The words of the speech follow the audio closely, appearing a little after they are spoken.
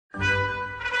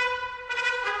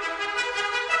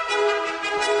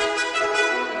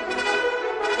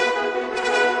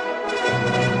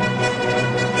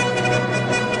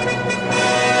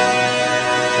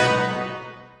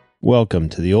Welcome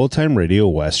to the Old Time Radio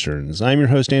Westerns. I'm your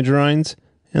host, Andrew Rhines,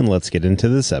 and let's get into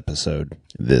this episode.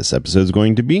 This episode is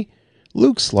going to be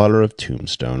Luke Slaughter of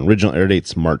Tombstone. Original air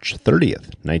date's March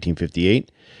 30th, 1958,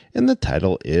 and the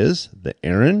title is The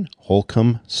Aaron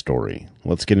Holcomb Story.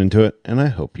 Let's get into it, and I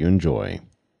hope you enjoy.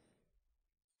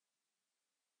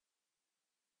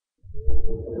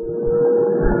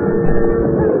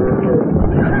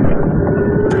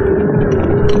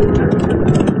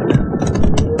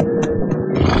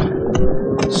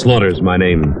 Slaughter's my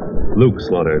name. Luke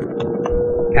Slaughter.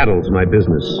 Cattle's my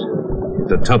business.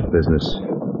 It's a tough business.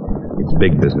 It's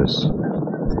big business.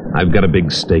 I've got a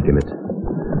big stake in it.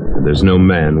 And there's no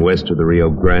man west of the Rio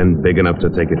Grande big enough to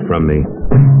take it from me.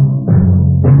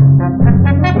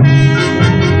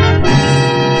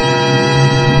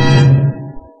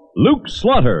 Luke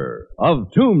Slaughter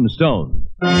of Tombstone.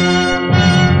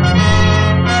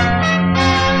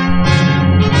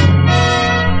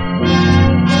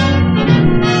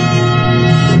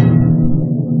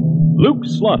 Luke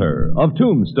Slaughter of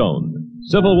Tombstone,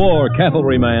 Civil War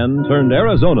cavalryman turned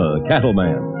Arizona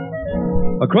cattleman.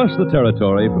 Across the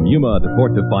territory from Yuma to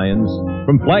Fort Defiance,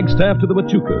 from Flagstaff to the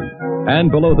Huachucas, and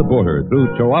below the border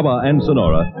through Chihuahua and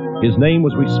Sonora, his name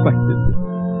was respected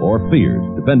or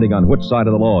feared, depending on which side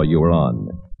of the law you were on.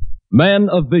 Man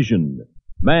of vision,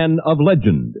 man of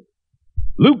legend,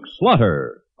 Luke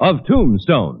Slaughter of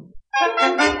Tombstone.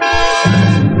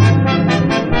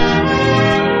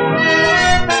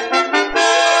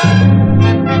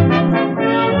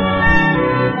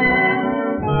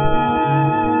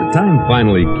 The time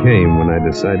finally came when I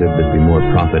decided there'd be more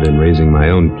profit in raising my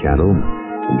own cattle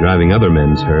than driving other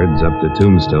men's herds up to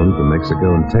Tombstone from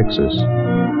Mexico and Texas.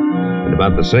 And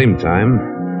about the same time,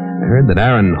 I heard that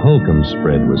Aaron Holcomb's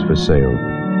spread was for sale.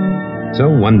 So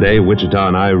one day, Wichita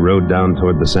and I rode down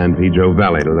toward the San Pedro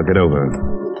Valley to look it over.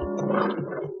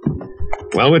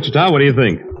 Well, Wichita, what do you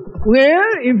think?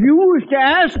 Well, if you was to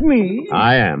ask me...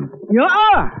 I am. You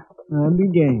are. I'll be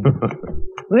damned.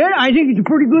 Well, I think it's a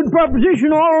pretty good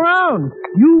proposition all around.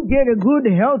 You get a good,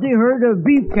 healthy herd of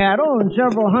beef cattle and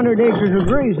several hundred acres of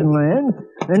grazing land,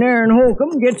 and Aaron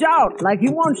Holcomb gets out like he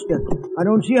wants to. I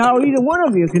don't see how either one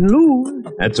of you can lose.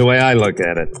 That's the way I look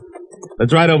at it.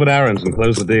 Let's ride over to Aaron's and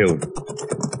close the deal.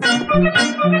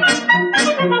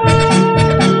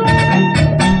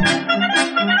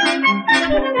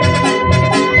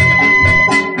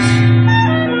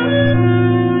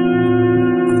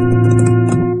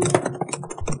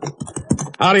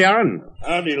 Howdy, Aaron.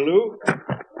 Howdy, Luke.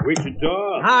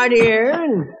 Wichita. Howdy,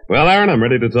 Aaron. Well, Aaron, I'm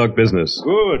ready to talk business.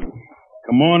 Good.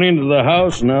 Come on into the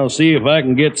house, and I'll see if I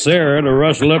can get Sarah to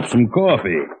rustle up some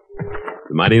coffee.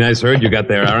 It's a mighty nice herd you got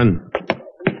there, Aaron.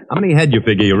 How many head you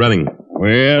figure you're running?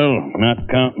 Well, not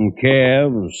counting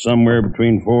calves, somewhere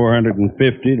between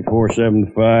 450 to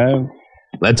 475.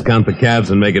 Let's count the calves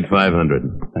and make it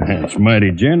 500. That's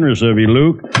mighty generous of you,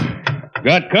 Luke.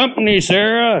 Got company,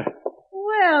 Sarah.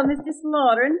 Well, Mr.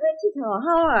 Slaughter in Wichita,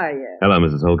 how are you? Hello,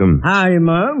 Mrs. Holcomb. Howdy,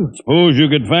 Mom. Suppose you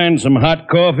could find some hot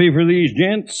coffee for these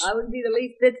gents? I wouldn't be the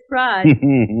least bit surprised.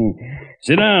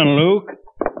 Sit down, Luke.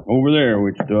 Over there,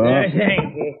 Wichita.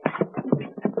 Thank you.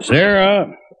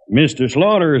 Sarah, Mr.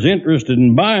 Slaughter is interested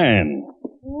in buying.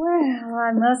 Well,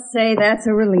 I must say that's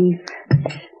a relief.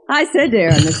 I said to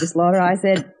Aaron, Mr. Slaughter, I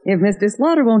said, if Mr.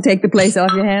 Slaughter won't take the place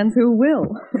off your hands, who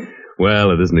will?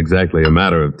 Well, it isn't exactly a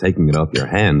matter of taking it off your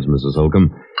hands, Mrs.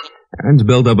 Holcomb. Aaron's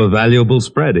built up a valuable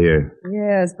spread here.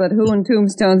 Yes, but who in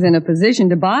Tombstone's in a position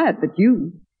to buy it but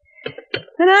you?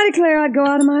 And I declare I'd go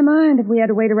out of my mind if we had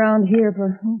to wait around here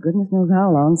for goodness knows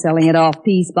how long, selling it off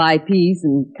piece by piece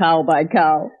and cow by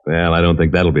cow. Well, I don't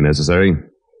think that'll be necessary.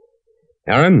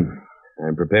 Aaron,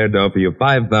 I'm prepared to offer you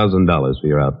 $5,000 for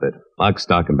your outfit. Lock,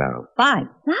 stock, and barrel. 5,000?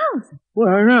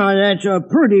 Well, now, that's a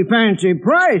pretty fancy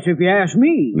price, if you ask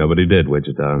me. Nobody did,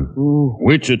 Wichita.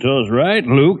 Wichita's right,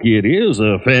 Luke. It is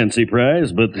a fancy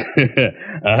price, but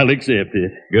I'll accept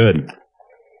it. Good.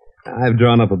 I've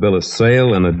drawn up a bill of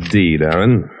sale and a deed,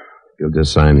 Aaron. You'll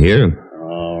just sign here.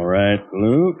 All right,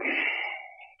 Luke.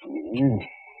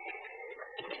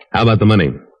 How about the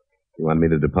money? You want me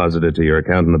to deposit it to your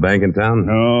account in the bank in town?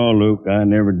 No, Luke, I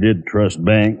never did trust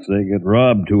banks. They get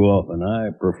robbed too often.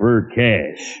 I prefer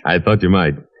cash. I thought you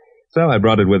might. So I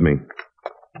brought it with me.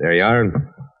 There you are.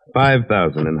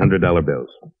 5,000 in $100 bills.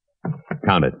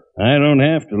 Count it. I don't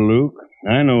have to, Luke.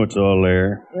 I know it's all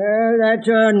there. Well, that's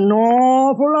an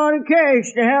awful lot of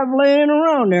cash to have laying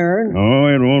around, Aaron. Oh,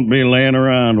 it won't be laying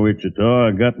around, Wichita.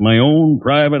 I got my own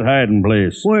private hiding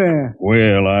place. Where?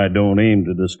 Well, I don't aim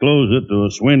to disclose it to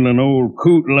a swindling old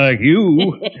coot like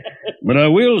you. But I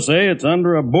will say it's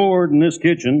under a board in this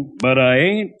kitchen, but I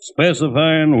ain't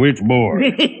specifying which board.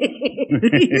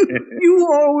 You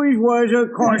always was a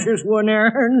cautious one,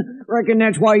 Aaron. Reckon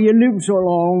that's why you lived so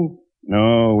long.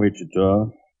 No,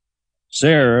 Wichita.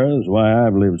 Sarah is why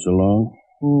I've lived so long.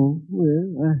 Oh,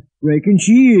 well, I reckon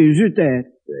she is at that.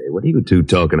 Hey, what are you two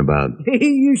talking about? Hey,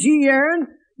 you see, Aaron,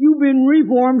 you've been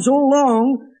reformed so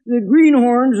long that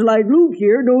greenhorns like Luke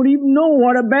here don't even know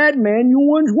what a bad man you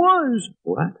once was.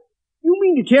 What? You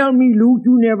mean to tell me, Luke,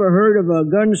 you never heard of a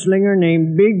gunslinger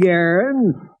named Big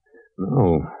Aaron?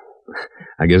 No.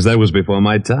 I guess that was before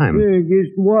my time. I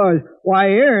guess it was. Why,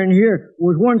 Aaron here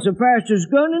was once the fastest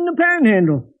gun in the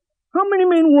Panhandle. How many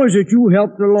men was it you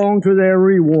helped along to their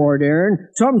reward, Aaron?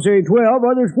 Some say 12,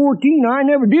 others 14. I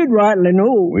never did rightly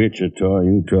know. Wichita,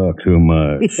 you talk too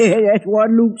much. Yeah, that's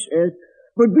what Luke says.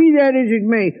 But be that as it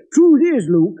may, truth is,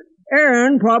 Luke,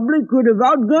 Aaron probably could have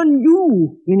outgunned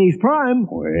you in his prime.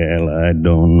 Well, I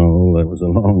don't know. That was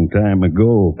a long time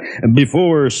ago.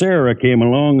 Before Sarah came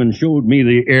along and showed me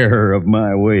the error of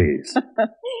my ways.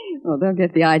 Well, don't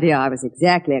get the idea I was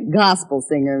exactly a gospel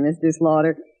singer, Mr.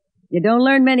 Slaughter. You don't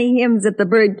learn many hymns at the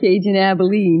birdcage in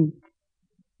Abilene.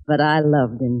 But I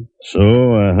loved him. So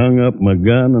I hung up my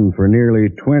gun, and for nearly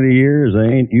 20 years I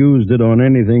ain't used it on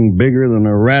anything bigger than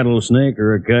a rattlesnake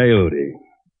or a coyote.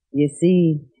 You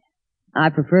see, I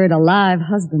preferred a live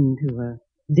husband to a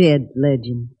dead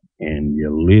legend. And you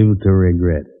live to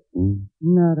regret it.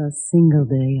 Not a single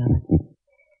day of it.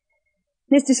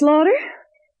 Mr. Slaughter,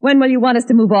 when will you want us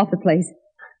to move off the place?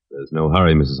 There's no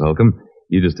hurry, Mrs. Holcomb.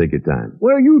 You just take your time.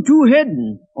 Where are you two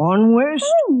heading? On west?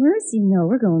 Oh, mercy, no.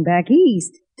 We're going back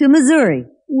east to Missouri.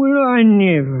 Well, I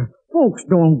never. Folks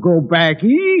don't go back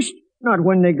east. Not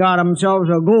when they got themselves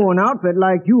a going outfit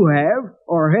like you have,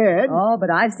 or had. Oh, but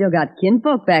I've still got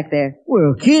kinfolk back there.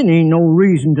 Well, kin ain't no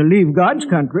reason to leave God's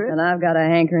country. And I've got a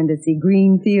hankering to see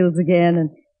green fields again and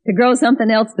to grow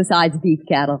something else besides beef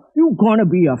cattle. You gonna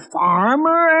be a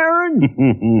farmer,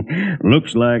 Aaron?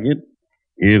 Looks like it.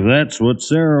 If that's what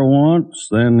Sarah wants,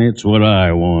 then it's what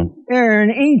I want.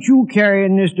 Aaron, ain't you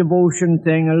carrying this devotion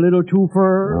thing a little too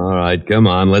far? All right, come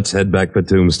on. Let's head back for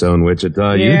Tombstone,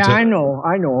 Wichita. Yeah, I know.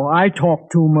 I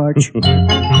talk too much. Good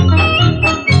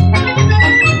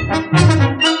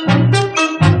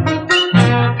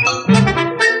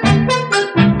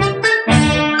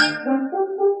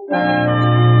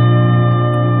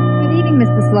evening,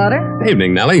 Mr. Slaughter.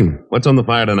 Evening, Nellie. What's on the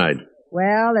fire tonight?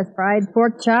 Well, there's fried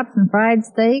pork chops and fried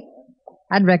steak.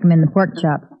 I'd recommend the pork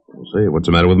chop. Say, what's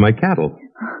the matter with my cattle?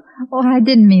 Oh, I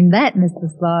didn't mean that, Mr.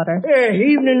 Slaughter.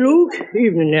 Evening, Luke.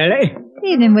 Evening, Nellie.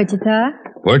 Evening, Wichita.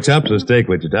 Pork chops or steak,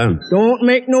 Wichita? Don't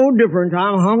make no difference.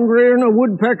 I'm hungrier than a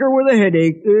woodpecker with a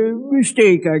headache.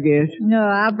 Steak, I guess. No,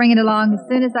 I'll bring it along as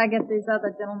soon as I get these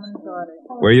other gentlemen's orders.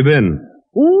 Where you been?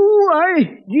 Oh,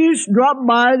 I just dropped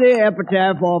by the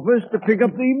epitaph office to pick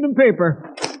up the evening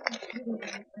paper.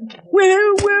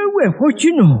 Well, what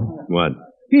you know? What?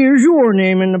 Here's your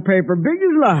name in the paper, big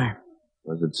as life.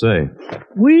 What does it say?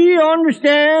 We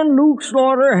understand Luke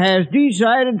Slaughter has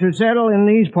decided to settle in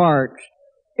these parts.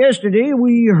 Yesterday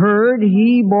we heard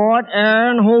he bought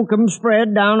Aaron Holcomb's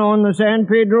spread down on the San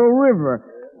Pedro River.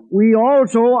 We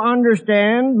also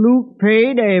understand Luke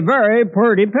paid a very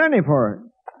pretty penny for it.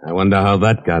 I wonder how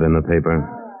that got in the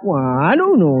paper. Why, I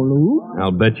don't know, Luke.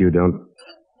 I'll bet you don't.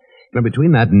 Now,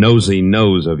 between that nosy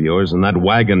nose of yours and that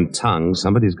wagging tongue,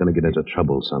 somebody's going to get into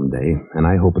trouble someday, and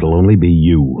I hope it'll only be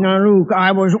you. Now, Luke,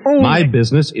 I was only... My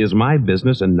business is my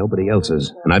business and nobody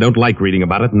else's, and I don't like reading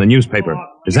about it in the newspaper.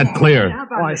 Is that clear?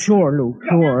 Why, sure, Luke,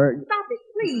 sure. Stop it,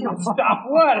 please. Stop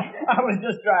what? I was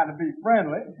just trying to be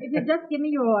friendly. If you just give me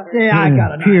your order. Yeah, I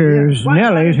got it. Appears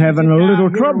Nellie's having a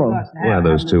little trouble. Who are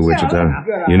those two, Wichita?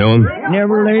 You know them?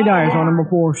 Never laid eyes on them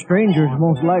before. Strangers,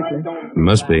 most likely.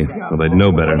 Must be. Well, they'd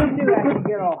know better.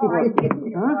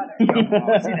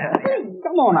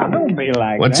 Come on now, don't be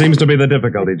like What that. seems to be the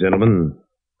difficulty, gentlemen?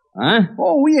 Huh?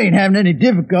 Oh, we ain't having any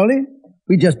difficulty.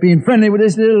 We just being friendly with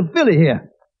this little filly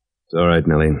here. It's all right,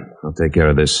 Nellie. I'll take care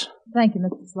of this. Thank you,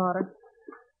 Mr. Slaughter.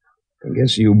 I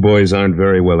guess you boys aren't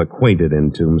very well acquainted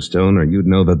in Tombstone, or you'd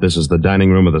know that this is the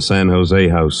dining room of the San Jose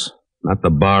house, not the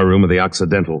bar room of the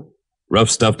Occidental. Rough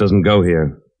stuff doesn't go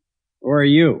here. Who are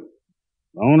you?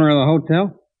 The owner of the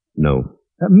hotel? No.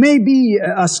 Maybe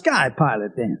a sky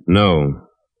pilot then. No.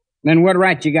 Then what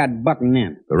right you got butting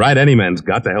in? The right any man's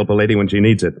got to help a lady when she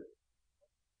needs it.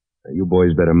 Now, you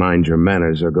boys better mind your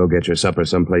manners or go get your supper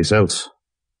someplace else.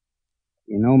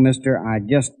 You know, mister, I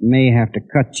just may have to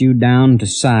cut you down to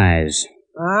size.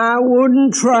 I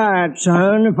wouldn't try it,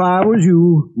 son, if I was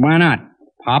you. Why not,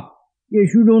 Pop?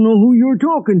 Guess you don't know who you're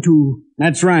talking to.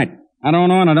 That's right. I don't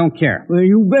know and I don't care. Well,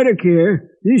 you better care.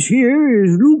 This here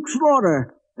is Luke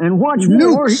Slaughter. And what's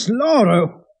more... Luke Slaughter?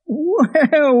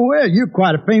 Well, you're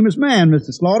quite a famous man,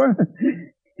 Mr. Slaughter.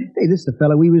 Hey, this is the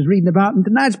fellow we was reading about in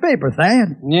tonight's paper,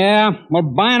 Thad. Yeah, well,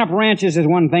 buying up ranches is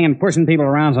one thing and pushing people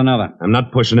around's another. I'm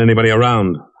not pushing anybody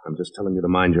around. I'm just telling you to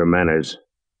mind your manners.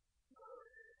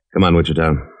 Come on,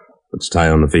 Wichita. Let's tie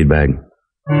on the feed bag.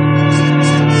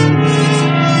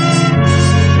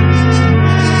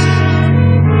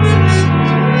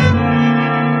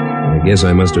 I guess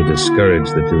I must have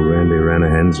discouraged the two Randy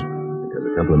Ranahans, because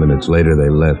a couple of minutes later they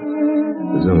left,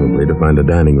 presumably to find a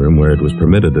dining room where it was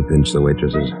permitted to pinch the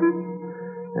waitresses.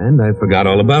 And I forgot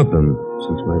all about them,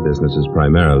 since my business is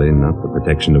primarily not the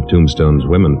protection of Tombstone's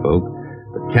womenfolk,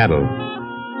 but cattle.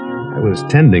 I was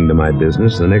tending to my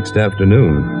business the next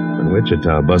afternoon when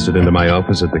Wichita busted into my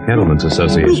office at the Cattlemen's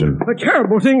Association. A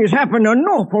terrible thing has happened, an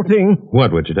awful thing.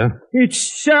 What, Wichita? It's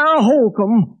Sarah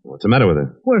Holcomb. What's the matter with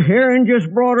her? Well, Aaron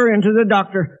just brought her into the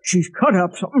doctor. She's cut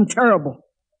up something terrible.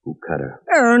 Who cut her?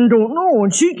 Aaron don't know,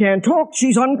 and she can't talk.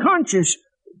 She's unconscious.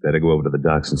 Better go over to the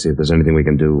docks and see if there's anything we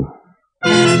can do. We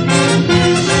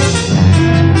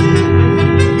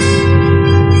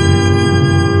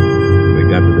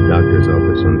got to the doctor's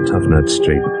office on Tough Nut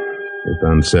Street. We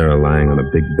found Sarah lying on a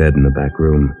big bed in the back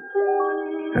room.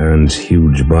 Aaron's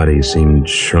huge body seemed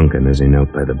shrunken as he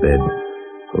knelt by the bed,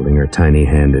 holding her tiny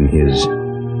hand in his.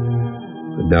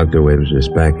 The doctor waved us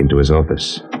back into his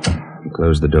office and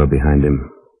closed the door behind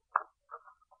him.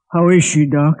 How is she,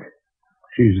 Doc?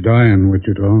 She's dying,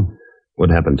 Wichita. What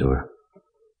happened to her?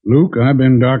 Luke, I've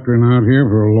been doctoring out here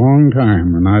for a long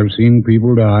time, and I've seen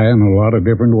people die in a lot of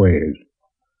different ways.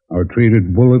 I've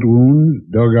treated bullet wounds,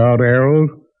 dug out arrows,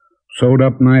 sewed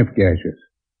up knife gashes.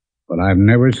 But I've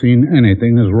never seen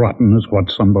anything as rotten as what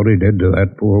somebody did to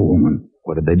that poor woman.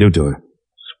 What did they do to her?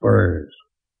 Spurs.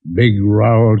 Big,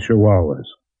 roweled chihuahuas.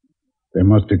 They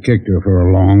must have kicked her for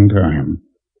a long time.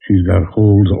 She's got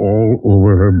holes all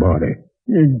over her body.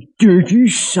 The dirty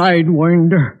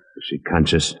sidewinder. Is she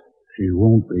conscious? She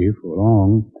won't be for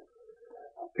long.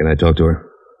 Can I talk to her?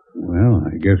 Well,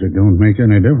 I guess it don't make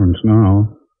any difference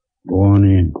now. Go on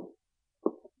in.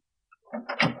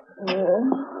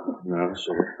 No,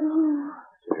 sir.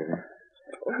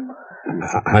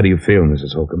 How do you feel,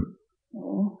 Mrs. Holcomb?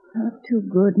 Oh, not too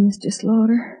good, Mr.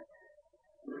 Slaughter.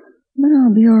 But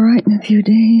I'll be all right in a few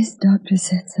days. Doctor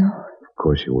said so. Of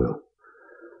course you will.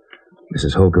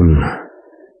 Mrs. Holcomb,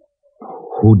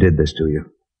 who did this to you?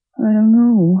 I don't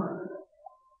know.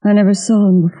 I never saw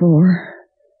them before.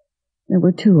 There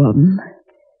were two of them.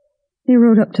 They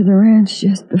rode up to the ranch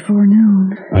just before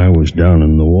noon. I was down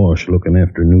in the wash looking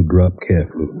after new drop calf,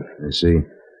 Luke. I see.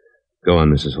 Go on,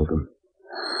 Mrs. Holcomb.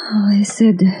 Oh, they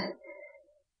said to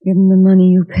give them the money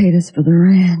you paid us for the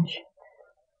ranch.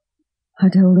 I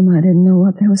told them I didn't know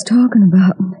what they was talking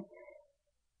about. And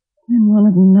then one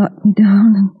of them knocked me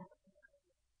down, and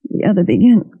the other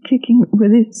began kicking me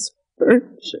with his spurs.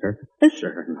 Sure.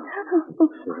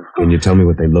 Can you tell me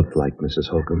what they looked like, Mrs.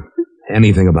 Holcomb?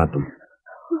 Anything about them?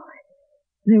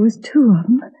 There was two of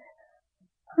them.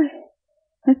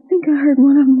 I think I heard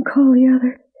one of them call the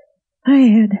other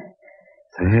Thad.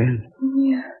 Thad?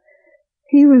 Yeah.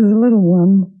 He was the little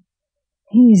one.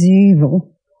 He's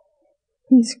evil.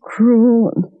 He's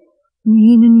cruel and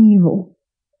mean and evil.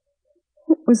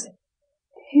 It was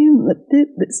him that did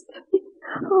this to me.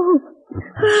 Oh.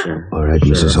 All right,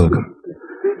 Mrs. Holcomb.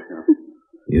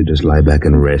 You just lie back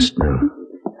and rest now.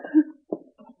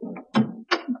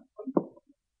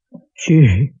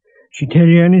 She tell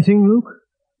you anything, Luke?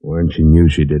 Warren, she knew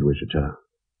she did, Wichita.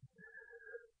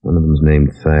 One of them's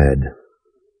named Thad.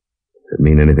 Does it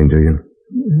mean anything to you?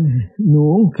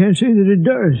 No, can't say that it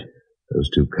does. Those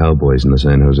two cowboys in the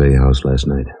San Jose house last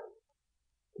night.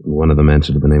 One of them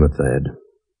answered to the name of Thad.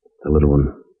 The little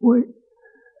one. What?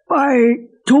 By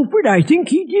Topert, I think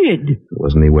he did.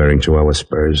 Wasn't he wearing Chihuahua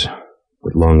spurs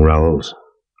with long rowels?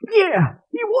 Yeah,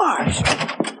 he was.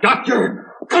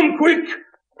 Doctor, come quick!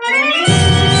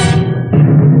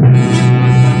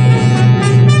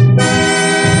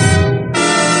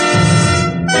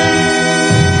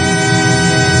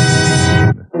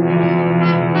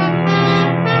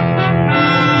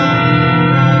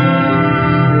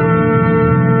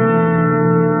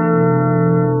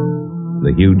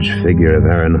 The huge figure of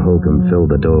Aaron Holcomb filled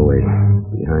the doorway,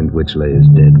 behind which lay his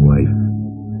dead wife.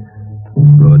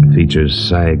 Broad features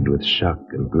sagged with shock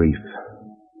and grief,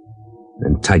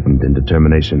 and tightened in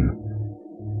determination.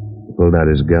 He pulled out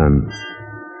his gun,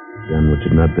 a gun which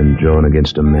had not been drawn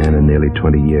against a man in nearly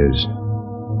 20 years.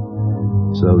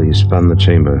 Slowly he spun the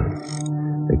chamber,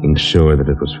 making sure that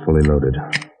it was fully loaded.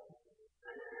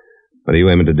 What are you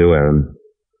aiming to do, Aaron?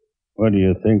 What do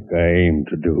you think I aim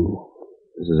to do?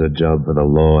 This is a job for the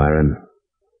law, Aaron.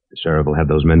 The sheriff will have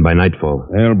those men by nightfall.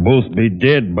 They'll both be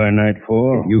dead by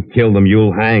nightfall. If you kill them,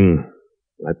 you'll hang.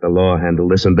 Let the law handle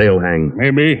this and they'll hang.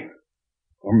 Maybe.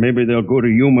 Or maybe they'll go to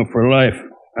Yuma for life.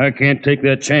 I can't take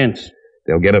that chance.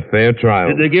 They'll get a fair trial.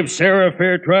 Did they give Sarah a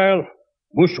fair trial?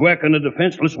 Bushwhacking a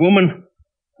defenseless woman?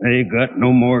 They got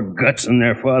no more guts than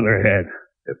their father had.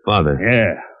 Their father?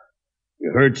 Yeah.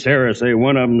 You heard Sarah say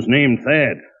one of them's named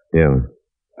Thad. Yeah.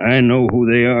 I know who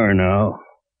they are now.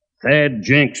 Thad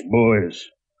Jenks boys.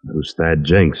 Who's Thad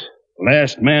Jenks?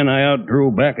 Last man I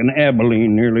outdrew back in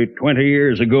Abilene nearly 20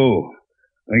 years ago.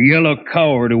 A yellow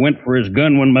coward who went for his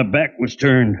gun when my back was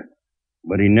turned.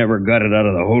 But he never got it out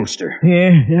of the holster.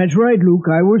 Yeah, that's right, Luke.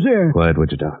 I was there. Quiet,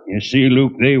 Wichita. You see,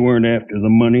 Luke, they weren't after the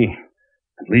money.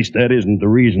 At least that isn't the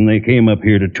reason they came up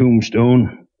here to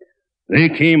Tombstone. They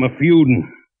came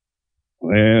a-feuding.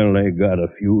 Well, they got a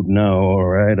feud now, all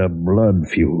right, a blood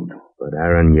feud. But,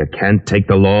 Aaron, you can't take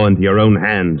the law into your own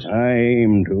hands. I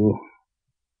aim to.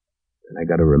 And I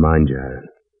gotta remind you, Aaron.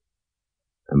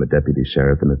 I'm a deputy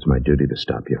sheriff, and it's my duty to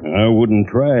stop you. I wouldn't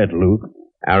try it, Luke.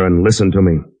 Aaron, listen to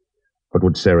me. What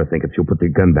would Sarah think if you put the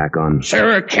gun back on?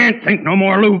 Sarah can't think no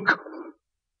more, Luke.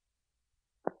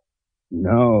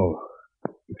 Now,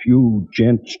 if you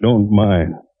gents don't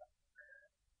mind,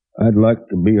 I'd like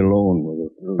to be alone with her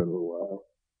for a little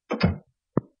while.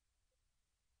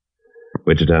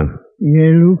 Wichita.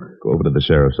 Yeah, Luke? Go over to the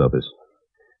sheriff's office.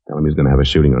 Tell him he's going to have a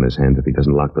shooting on his hands if he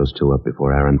doesn't lock those two up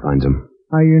before Aaron finds them.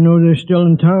 How you know they're still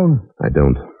in town? I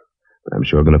don't. But I'm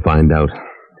sure going to find out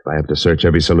if I have to search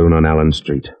every saloon on Allen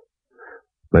Street.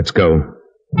 Let's go.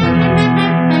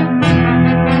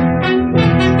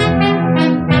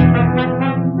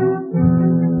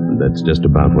 That's just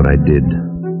about what I did.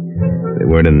 They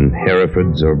weren't in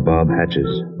Hereford's or Bob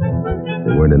Hatch's.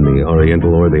 They weren't in the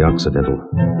Oriental or the Occidental.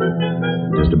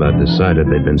 Just about decided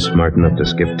they'd been smart enough to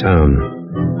skip town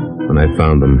when I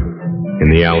found them in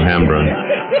the Alhambra.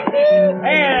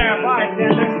 Hey there,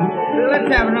 bartender.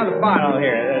 Let's have another bottle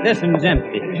here. This one's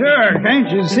empty. Sure,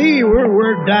 can't you see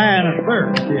we're dying of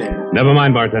thirst here? Never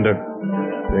mind, bartender.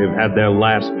 They've had their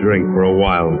last drink for a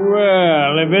while.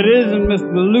 Well, if it isn't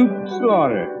Mr. Luke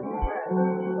Slaughter.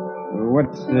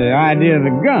 What's the idea of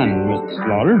the gun, Mr.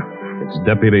 Slaughter? It's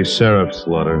Deputy Sheriff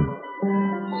Slaughter.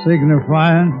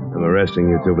 Signifying? I'm arresting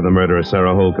you two for the murder of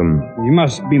Sarah Holcomb. You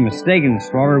must be mistaken,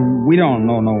 Slaughter. We don't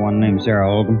know no one named Sarah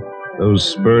Holcomb. Those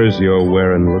spurs you're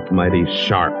wearing look mighty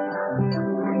sharp.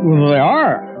 Well, they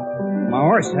are. My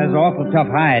horse has an awful tough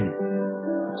hide.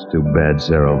 It's too bad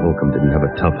Sarah Holcomb didn't have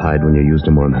a tough hide when you used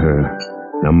him on her.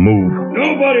 Now move.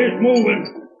 Nobody's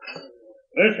moving.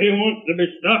 Unless he wants to be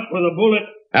stopped with a bullet.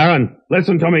 Aaron,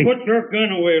 listen to me. Put your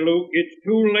gun away, Luke. It's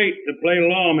too late to play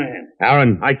lawman.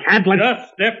 Aaron, I can't let...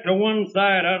 Just step to one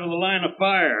side out of the line of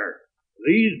fire.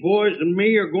 These boys and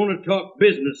me are going to talk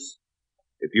business.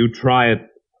 If you try it,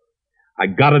 I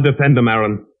gotta defend him,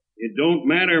 Aaron. It don't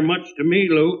matter much to me,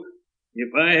 Luke.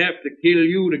 If I have to kill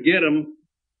you to get him,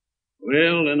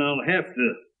 well, then I'll have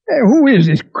to. Hey, who is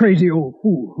this crazy old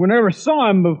fool? We never saw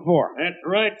him before. That's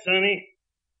right, Sonny.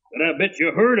 But I bet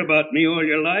you heard about me all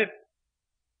your life.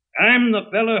 I'm the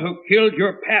fella who killed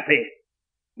your pappy.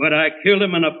 But I killed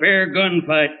him in a fair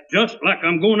gunfight, just like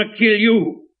I'm going to kill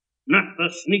you. Not the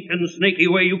sneaking, snaky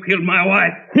way you killed my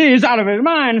wife. He's out of his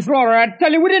mind, Slaughter. I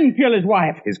tell you, we didn't kill his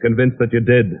wife. He's convinced that you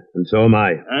did, and so am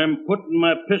I. I'm putting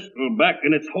my pistol back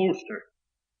in its holster,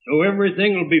 so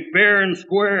everything will be fair and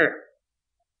square.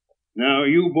 Now,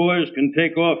 you boys can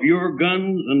take off your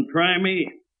guns and try me,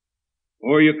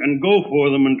 or you can go for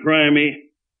them and try me.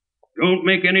 Don't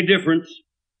make any difference.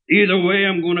 Either way,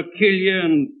 I'm going to kill you,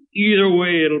 and either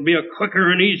way, it'll be a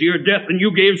quicker and easier death than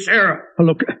you gave Sarah. Oh,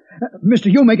 look, mister,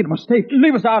 you're making a mistake.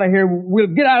 Leave us out of here. We'll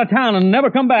get out of town and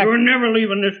never come back. You're never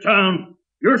leaving this town.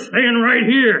 You're staying right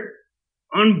here,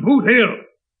 on Boot Hill.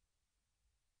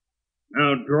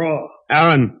 Now, draw.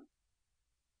 Aaron,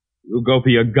 you go for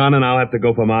your gun, and I'll have to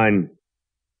go for mine.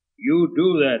 You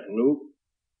do that, Luke.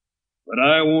 But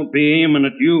I won't be aiming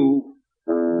at you.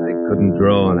 I couldn't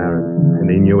draw on Aaron, and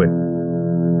he knew it.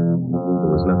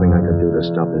 There was nothing I could do to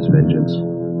stop his vengeance.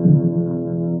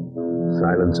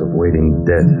 Silence of waiting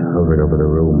death hovered over the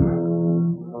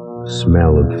room.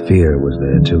 Smell of fear was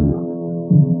there, too.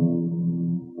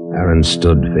 Aaron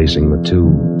stood facing the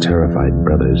two terrified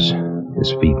brothers,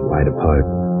 his feet wide apart,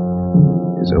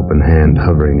 his open hand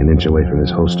hovering an inch away from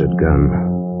his holstered gun.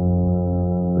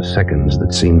 For seconds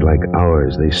that seemed like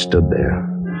hours, they stood there.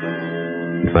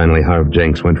 And finally, Harv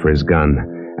Jenks went for his gun.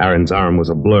 Aaron's arm was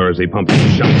a blur as he pumped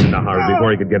shots into Harv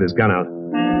before he could get his gun out.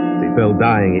 As he fell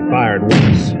dying, he fired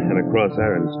once, and across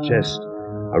Aaron's chest,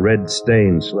 a red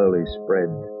stain slowly spread.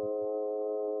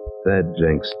 Thad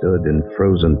Jenks stood in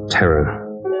frozen terror,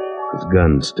 His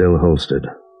gun still holstered.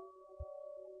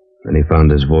 Then he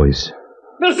found his voice.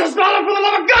 Mr. Slaughter, for the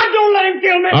love of God, don't let him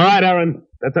kill me! All right, Aaron.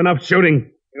 That's enough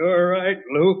shooting. You're right,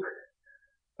 Luke.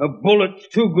 A bullet's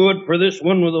too good for this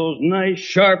one with those nice,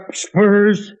 sharp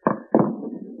spurs.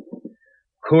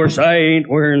 Of course, I ain't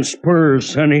wearing spurs,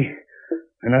 Sonny.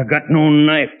 And I got no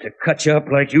knife to cut you up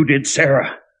like you did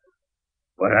Sarah.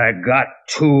 But I got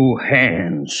 2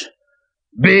 hands.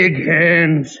 Big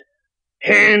hands.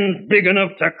 Hands big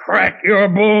enough to crack your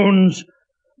bones.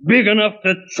 Big enough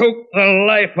to choke the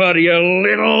life out of you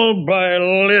little by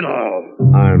little.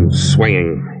 Arms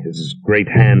swinging, his great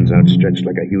hands outstretched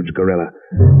like a huge gorilla.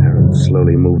 Aaron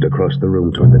slowly moved across the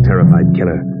room toward the terrified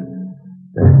killer.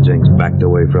 Then Jenks backed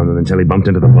away from him until he bumped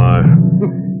into the bar.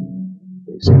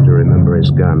 He seemed to remember his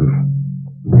gun.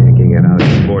 Yanking it out,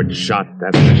 he poured shot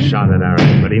after shot at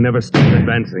Aaron, but he never stopped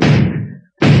advancing.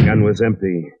 The gun was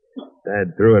empty.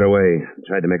 Dad threw it away and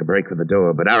tried to make a break for the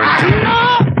door, but Aaron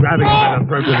grabbing him by the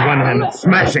throat with one hand and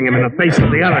smashing him in the face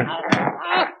with the other.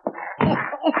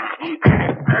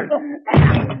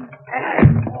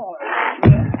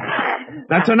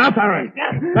 That's enough, Aaron.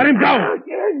 Let him go.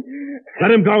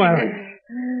 Let him go, Aaron.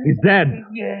 He's dead.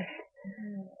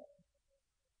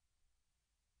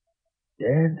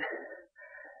 Dead?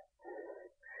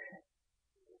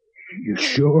 You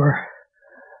sure?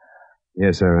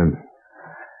 Yes, Aaron.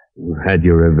 You've had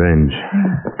your revenge.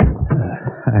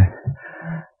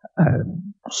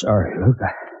 I'm sorry, Luke.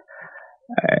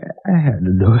 I had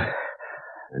to do it.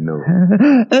 I know.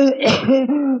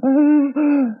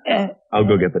 I'll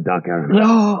go get the doc, Aaron.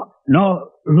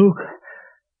 No, Luke.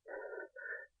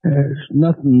 There's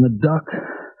nothing the doc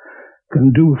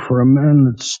can do for a man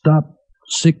that's stopped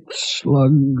 6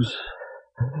 slugs.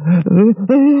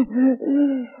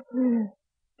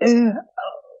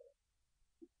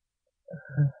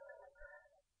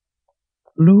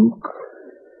 Luke?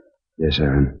 Yes,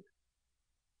 Aaron.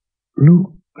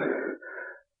 Luke,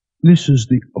 this is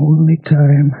the only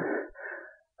time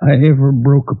I ever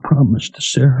broke a promise to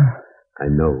Sarah. I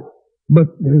know. But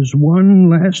there's one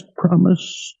last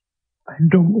promise I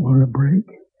don't want to break.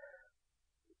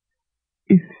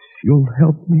 If you'll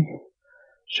help me.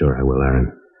 Sure I will,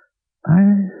 Aaron.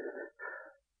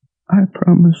 I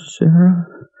promised Sarah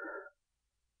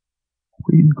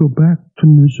we'd go back to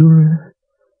Missouri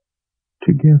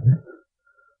together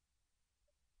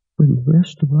for the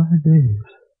rest of our days.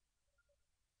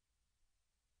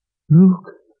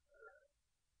 Luke,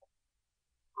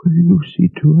 will you see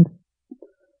to it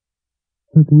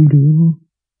that we do?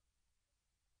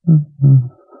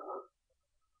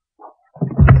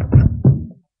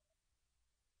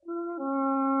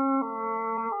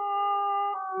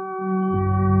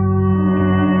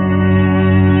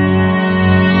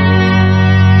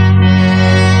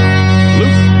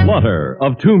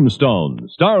 Of Tombstone,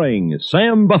 starring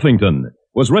Sam Buffington,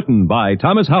 was written by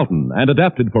Thomas Houghton and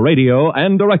adapted for radio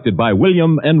and directed by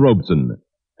William N. Robeson.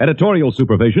 Editorial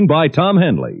supervision by Tom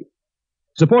Hanley.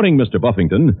 Supporting Mr.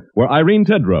 Buffington were Irene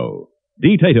Tedrow,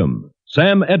 Dee Tatum,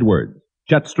 Sam Edwards,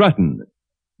 Chet Stratton,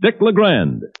 Dick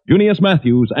LeGrand, Junius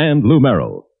Matthews, and Lou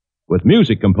Merrill. With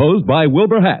music composed by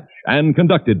Wilbur Hatch and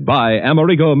conducted by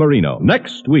Amerigo Marino.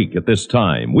 Next week at this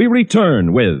time, we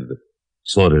return with...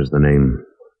 Slaughter's the name.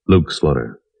 Luke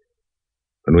Slaughter.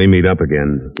 When we meet up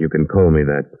again, you can call me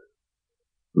that.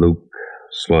 Luke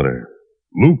Slaughter.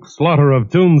 Luke Slaughter of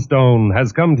Tombstone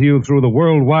has come to you through the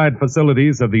worldwide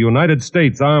facilities of the United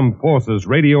States Armed Forces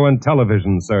Radio and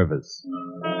Television Service.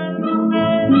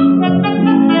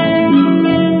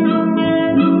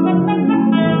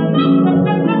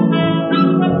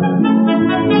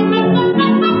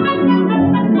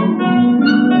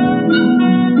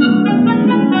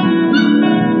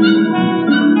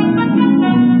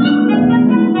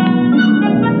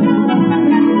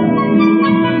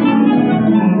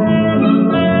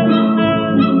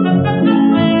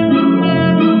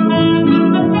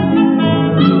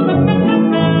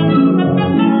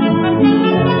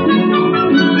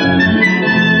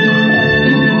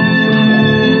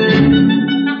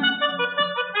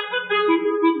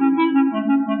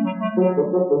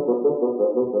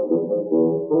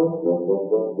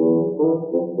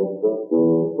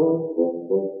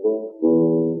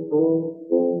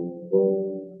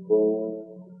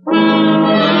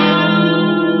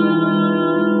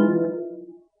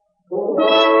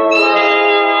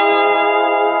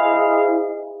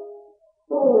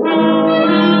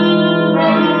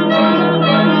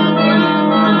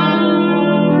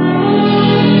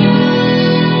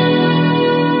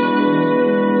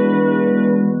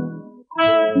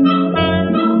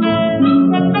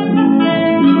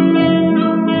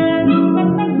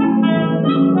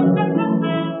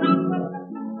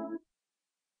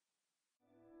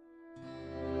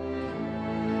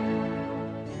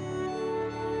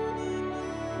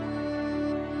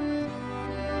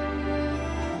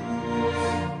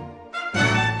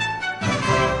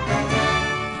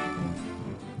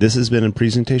 This has been a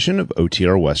presentation of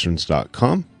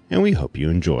OTRWesterns.com, and we hope you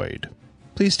enjoyed.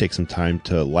 Please take some time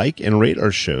to like and rate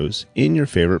our shows in your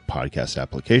favorite podcast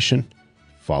application.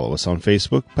 Follow us on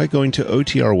Facebook by going to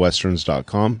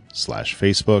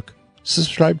OTRWesterns.com/Facebook.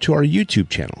 Subscribe to our YouTube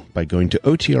channel by going to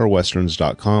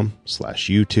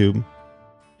OTRWesterns.com/YouTube.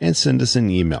 And send us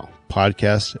an email,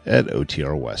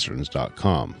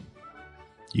 podcast@OTRWesterns.com.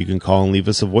 You can call and leave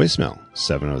us a voicemail,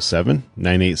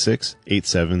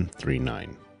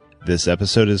 707-986-8739. This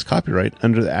episode is copyright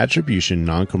under the Attribution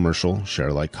Non-Commercial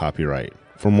Share-alike copyright.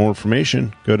 For more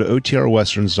information, go to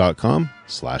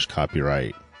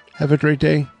OTRWesterns.com/copyright. Have a great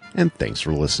day, and thanks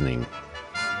for listening.